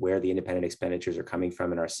as where the independent expenditures are coming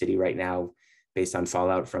from in our city right now, based on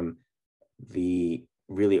fallout from the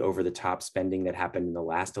really over the top spending that happened in the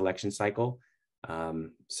last election cycle.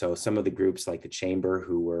 So some of the groups like the Chamber,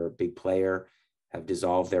 who were a big player, have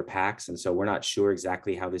dissolved their PACs. And so we're not sure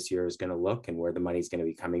exactly how this year is going to look and where the money is going to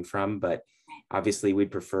be coming from. But obviously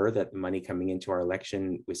we'd prefer that the money coming into our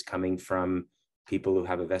election was coming from people who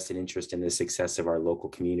have a vested interest in the success of our local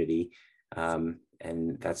community. And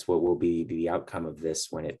that's what will be the outcome of this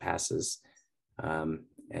when it passes.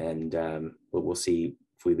 We'll see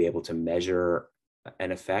if we'll be able to measure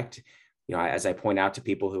an effect. You know, as I point out to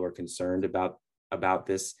people who are concerned about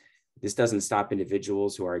this, this doesn't stop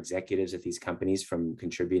individuals who are executives at these companies from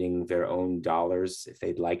contributing their own dollars if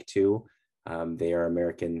they'd like to. They are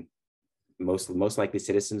American, most likely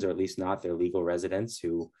citizens, or at least not. They're legal residents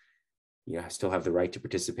who, you know, still have the right to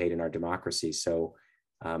participate in our democracy. So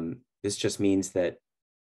this just means that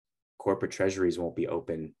corporate treasuries won't be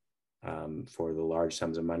open for the large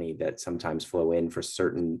sums of money that sometimes flow in for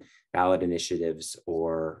certain ballot initiatives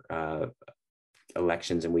or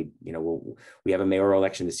elections. And we have a mayoral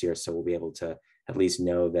election this year, so we'll be able to at least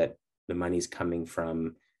know that the money's coming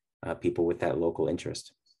from people with that local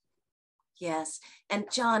interest. Yes. And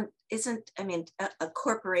John, a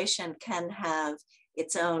corporation can have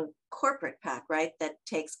its own corporate PAC, right? That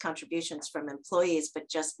takes contributions from employees, but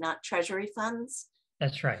just not treasury funds?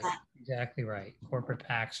 That's right. Exactly right. Corporate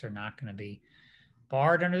PACs are not going to be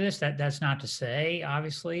barred under this. That's not to say,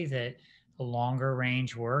 obviously, that the longer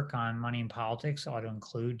range work on money in politics ought to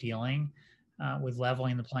include dealing with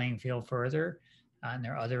leveling the playing field further. And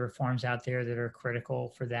there are other reforms out there that are critical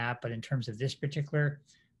for that. But in terms of this particular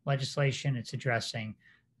legislation, it's addressing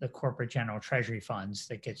the corporate general treasury funds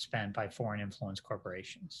that get spent by foreign influence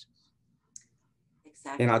corporations.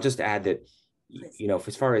 Exactly. And I'll just add that, you know,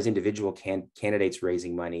 as far as individual candidates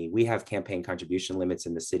raising money, we have campaign contribution limits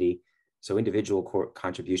in the city. So individual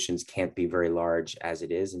contributions can't be very large as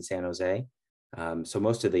it is in San Jose. So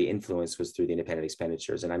most of the influence was through the independent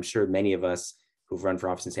expenditures. And I'm sure many of us who've run for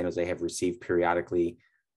office in San Jose have received periodically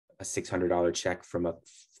a $600 check from a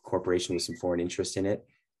corporation with some foreign interest in it.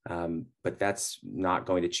 But that's not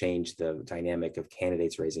going to change the dynamic of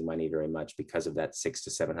candidates raising money very much because of that $600 to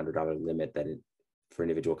 $700 limit for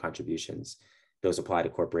individual contributions. Those apply to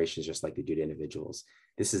corporations just like they do to individuals.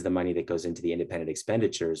 This is the money that goes into the independent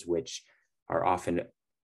expenditures, which are often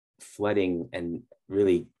flooding and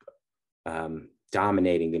really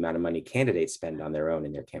dominating the amount of money candidates spend on their own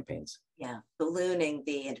in their campaigns. Yeah, ballooning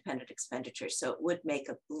the independent expenditure. So it would make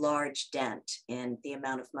a large dent in the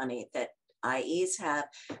amount of money that IEs have,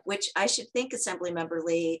 which I should think, Assemblymember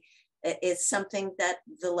Lee, is something that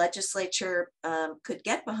the legislature could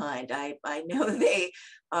get behind. I know they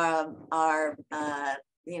are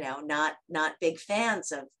not big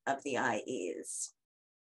fans of the IEs.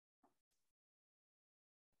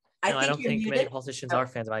 I don't think many politicians are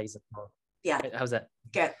fans of IEs. Yeah. How's that?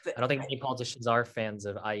 Good. I don't think many politicians are fans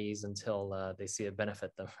of IEs until they see it benefit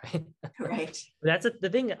them, right? Right. That's the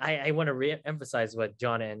thing I want to re-emphasize what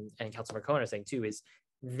John and Councilmember Cohen are saying too, is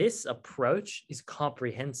this approach is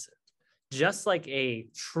comprehensive. Just like a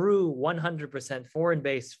true 100%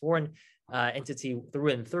 foreign-based entity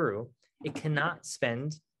through and through, it cannot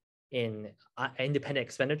spend in independent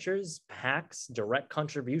expenditures, PACs, direct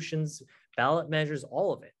contributions, ballot measures,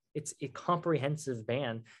 all of it. It's a comprehensive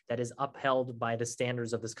ban that is upheld by the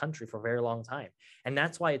standards of this country for a very long time. And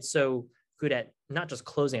that's why it's so good at not just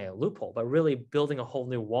closing a loophole, but really building a whole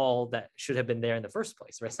new wall that should have been there in the first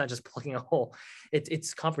place, right? It's not just plugging a hole.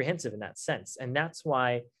 It's comprehensive in that sense. And that's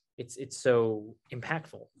why it's so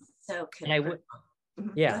impactful. So and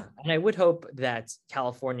I would hope that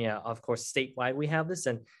California, of course, statewide, we have this,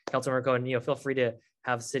 and Councilmember Cohen, feel free to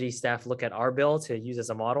have city staff look at our bill to use as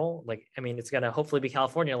a model. It's going to hopefully be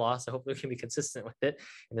California law, so hopefully we can be consistent with it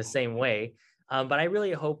in the same way. But I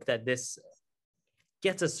really hope that this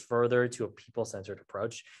gets us further to a people-centered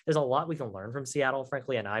approach. There's a lot we can learn from Seattle,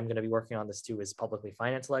 frankly, and I'm going to be working on this too, is publicly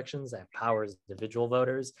financed elections that empowers individual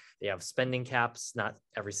voters. They have spending caps. Not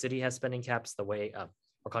every city has spending caps or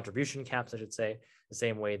contribution caps, I should say, the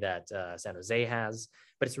same way that San Jose has.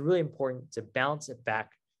 But it's really important to bounce it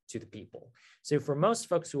back to the people. So for most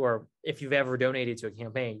folks if you've ever donated to a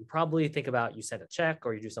campaign, you probably think about you send a check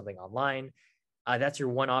or you do something online. That's your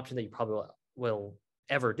one option that you probably will will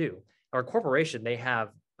ever do. Our corporation, they have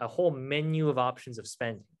a whole menu of options of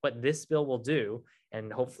spending. What this bill will do,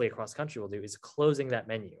 and hopefully across country will do, is closing that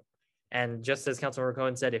menu. And just as Councilmember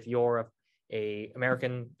Cohen said, if you're a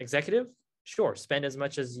American executive, sure, spend as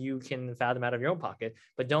much as you can fathom out of your own pocket,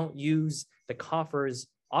 but don't use the coffers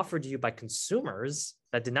offered to you by consumers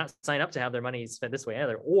that did not sign up to have their money spent this way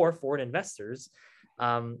either, or foreign investors,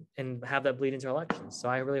 and have that bleed into elections. So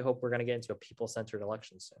I really hope we're going to get into a people-centered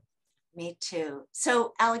election soon. Me too.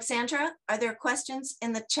 So Alexandra, are there questions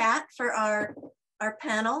in the chat for our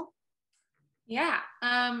panel? Yeah,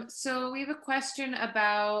 so we have a question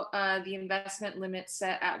about the investment limit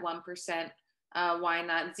set at 1%. Why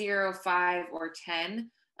not 0, 5, or 10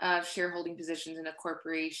 shareholding positions in a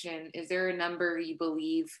corporation? Is there a number you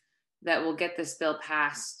believe that will get this bill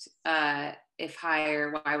passed? If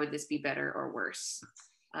higher, why would this be better or worse?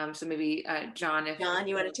 So maybe John, John,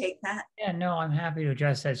 you want to take that? Yeah, no, I'm happy to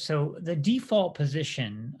address that. So the default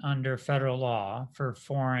position under federal law for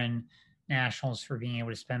foreign nationals for being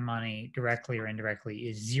able to spend money directly or indirectly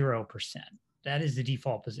is 0%. That is the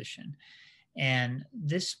default position. And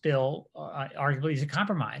this bill arguably is a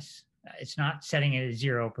compromise. It's not setting it at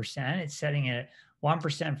 0%. It's setting it at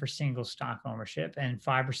 1% for single stock ownership and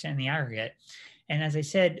 5% in the aggregate. And as I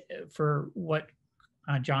said, for what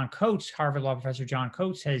John Coates, Harvard Law professor John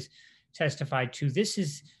Coates, has testified to,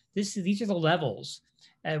 these are the levels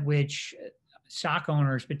at which stock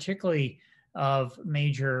owners, particularly of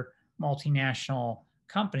major multinational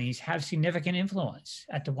companies, have significant influence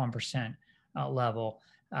at the 1% level.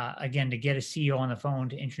 Again, to get a CEO on the phone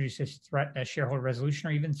to introduce a shareholder resolution,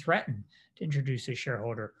 or even threaten to introduce a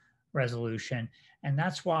shareholder resolution. And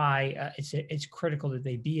that's why it's critical that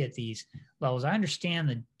they be at these levels. I understand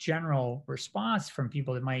the general response from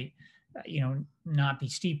people that might, not be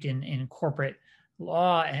steeped in corporate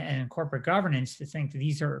law and corporate governance to think that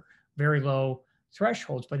these are very low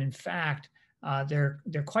thresholds, but in fact, they're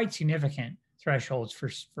quite significant thresholds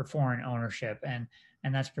for foreign ownership, and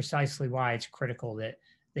that's precisely why it's critical that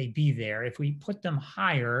they be there. If we put them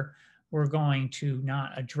higher, we're going to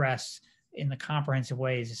not address in the comprehensive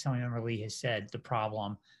ways, as Assemblymember Lee has said, the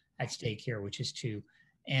problem at stake here, which is to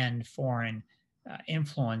end foreign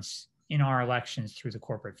influence in our elections through the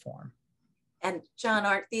corporate form. And John,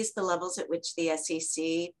 aren't these the levels at which the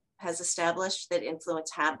SEC has established that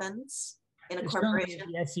influence happens in a corporation?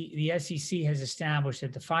 The SEC has established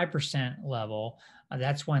at the 5% level,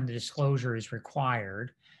 that's when the disclosure is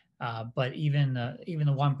required. But even the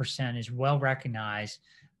 1% is well recognized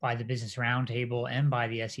by the Business Roundtable and by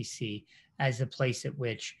the SEC as the place at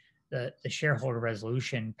which the shareholder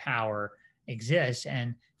resolution power exists.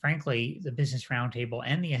 And frankly, the Business Roundtable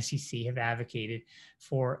and the SEC have advocated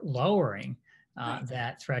for lowering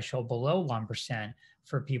that threshold below 1%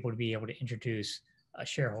 for people to be able to introduce a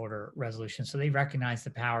shareholder resolution. So they recognize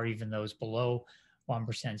the power, even those below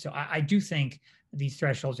 1%. So I do think these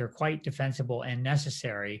thresholds are quite defensible and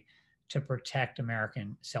necessary to protect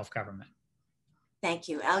American self-government. Thank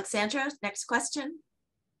you. Alexandra, next question.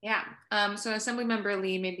 Yeah, so Assemblymember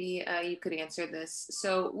Lee, maybe you could answer this.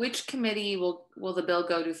 So which committee will the bill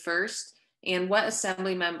go to first? And what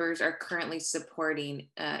assembly members are currently supporting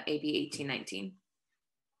AB 1819?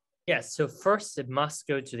 Yes, so first it must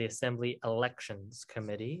go to the Assembly Elections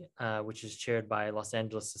Committee, which is chaired by Los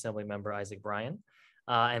Angeles Assemblymember Isaac Bryan.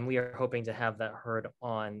 And we are hoping to have that heard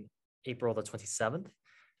on April the 27th.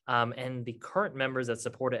 And the current members that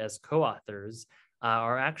support it as co-authors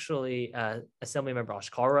are actually Assemblymember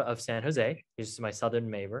Ashkara of San Jose, who's my southern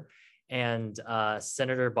neighbor, and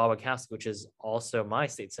Senator Bob Wachowski, which is also my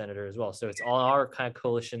state senator as well. So it's all our kind of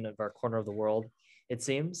coalition of our corner of the world, it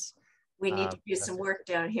seems. We need to do some work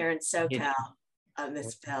down here in SoCal on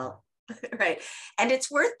this bill. Right. And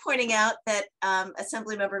it's worth pointing out that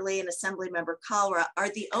Assemblymember Lee and Assemblymember Kalra are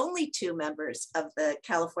the only two members of the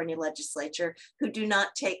California legislature who do not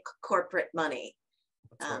take corporate money.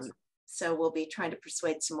 So we'll be trying to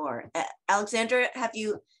persuade some more. Alexandra, have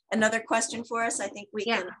you another question for us? I think we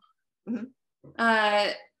can.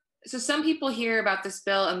 Mm-hmm. So some people hear about this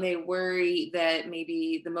bill and they worry that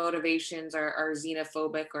maybe the motivations are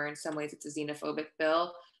xenophobic, or in some ways it's a xenophobic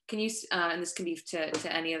bill. Can you, and this can be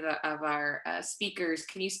to any of our speakers,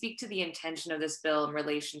 can you speak to the intention of this bill in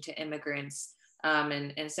relation to immigrants,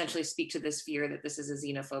 and essentially speak to this fear that this is a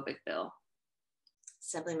xenophobic bill?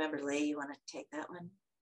 Assemblymember Lee, you want to take that one?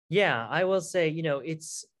 Yeah, I will say,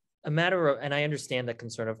 it's a matter of, and I understand that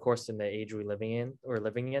concern, of course, in the age we're living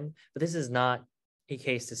in, but this is not a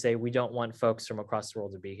case to say we don't want folks from across the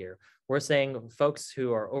world to be here. We're saying folks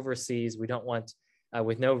who are overseas, we don't want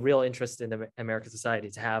with no real interest in the American society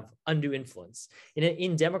to have undue influence.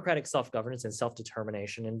 In democratic self-governance and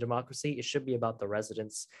self-determination in democracy, it should be about the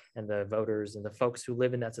residents and the voters and the folks who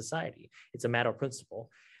live in that society. It's a matter of principle.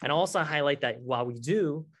 And I'll also highlight that while we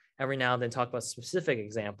do every now and then talk about specific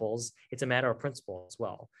examples, it's a matter of principle as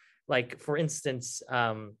well. Like, for instance,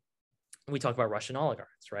 we talk about Russian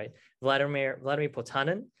oligarchs, right? Vladimir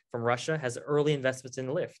Potanin from Russia has early investments in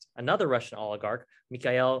Lyft. Another Russian oligarch,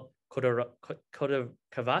 Mikhail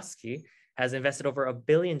Khodorkovsky, has invested over $1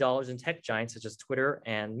 billion in tech giants such as Twitter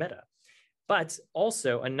and Meta. But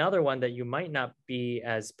also another one that you might not be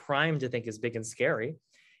as primed to think is big and scary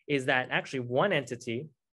is that actually one entity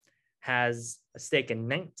has a stake in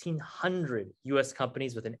 1,900 US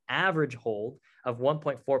companies with an average hold of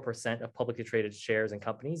 1.4% of publicly traded shares in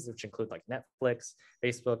companies, which include like Netflix,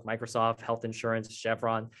 Facebook, Microsoft, health insurance,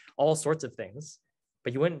 Chevron, all sorts of things.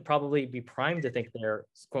 But you wouldn't probably be primed to think they're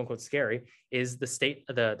quote unquote scary, is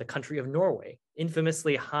the country of Norway,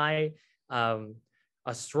 infamously high, a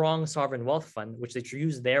strong sovereign wealth fund, which they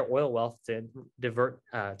use their oil wealth to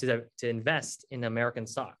to invest in American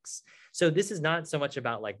stocks. So this is not so much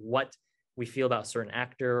about like what we feel about a certain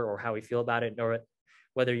actor or how we feel about it, nor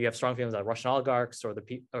whether you have strong feelings about Russian oligarchs or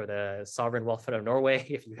the sovereign wealth fund of Norway,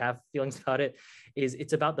 if you have feelings about it.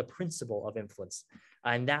 It's about the principle of influence.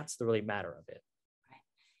 And that's the really matter of it.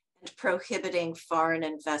 And prohibiting foreign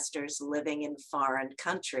investors living in foreign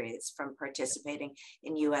countries from participating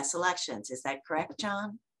in US elections. Is that correct,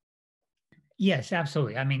 John? Yes,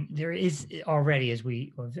 absolutely. I mean, there is already, as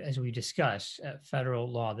we discussed, a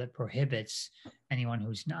federal law that prohibits anyone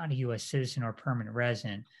who's not a U.S. citizen or permanent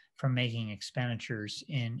resident from making expenditures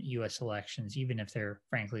in U.S. elections, even if they're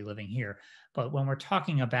frankly living here. But when we're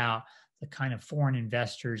talking about the kind of foreign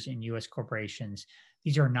investors in U.S. corporations,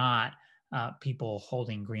 these are not people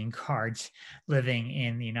holding green cards living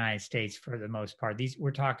in the United States for the most part.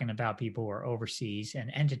 We're talking about people who are overseas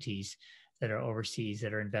and entities that are overseas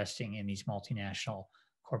that are investing in these multinational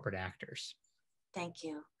corporate actors. Thank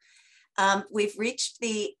you. We've reached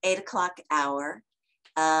the 8 o'clock hour.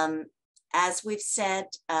 As we've said,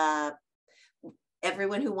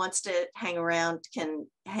 everyone who wants to hang around can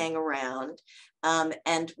hang around.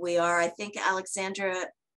 And we are, I think, Alexandra,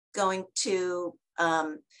 going to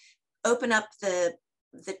open up the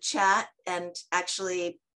chat and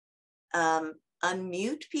actually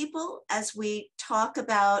unmute people as we talk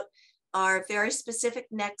about our very specific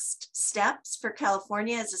next steps for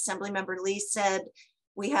California. As Assemblymember Lee said,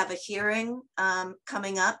 we have a hearing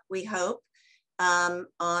coming up, we hope, on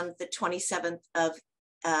the 27th of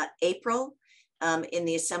April in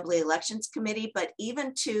the Assembly Elections Committee. But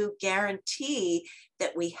even to guarantee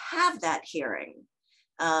that we have that hearing,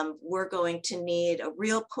 we're going to need a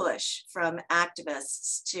real push from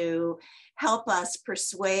activists to help us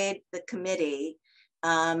persuade the committee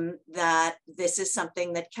that this is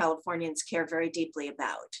something that Californians care very deeply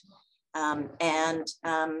about.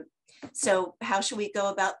 So how should we go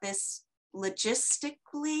about this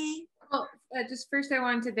logistically? Well, just first I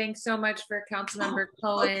wanted to thank so much for Councilmember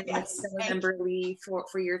Cohen and Assemblymember Lee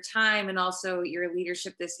for your time and also your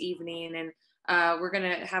leadership this evening. And we're going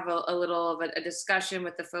to have a little of a discussion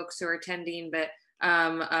with the folks who are attending, but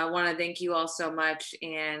I want to thank you all so much.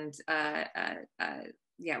 And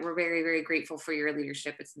yeah, we're very, very grateful for your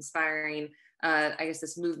leadership. It's inspiring, I guess,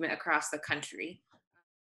 this movement across the country.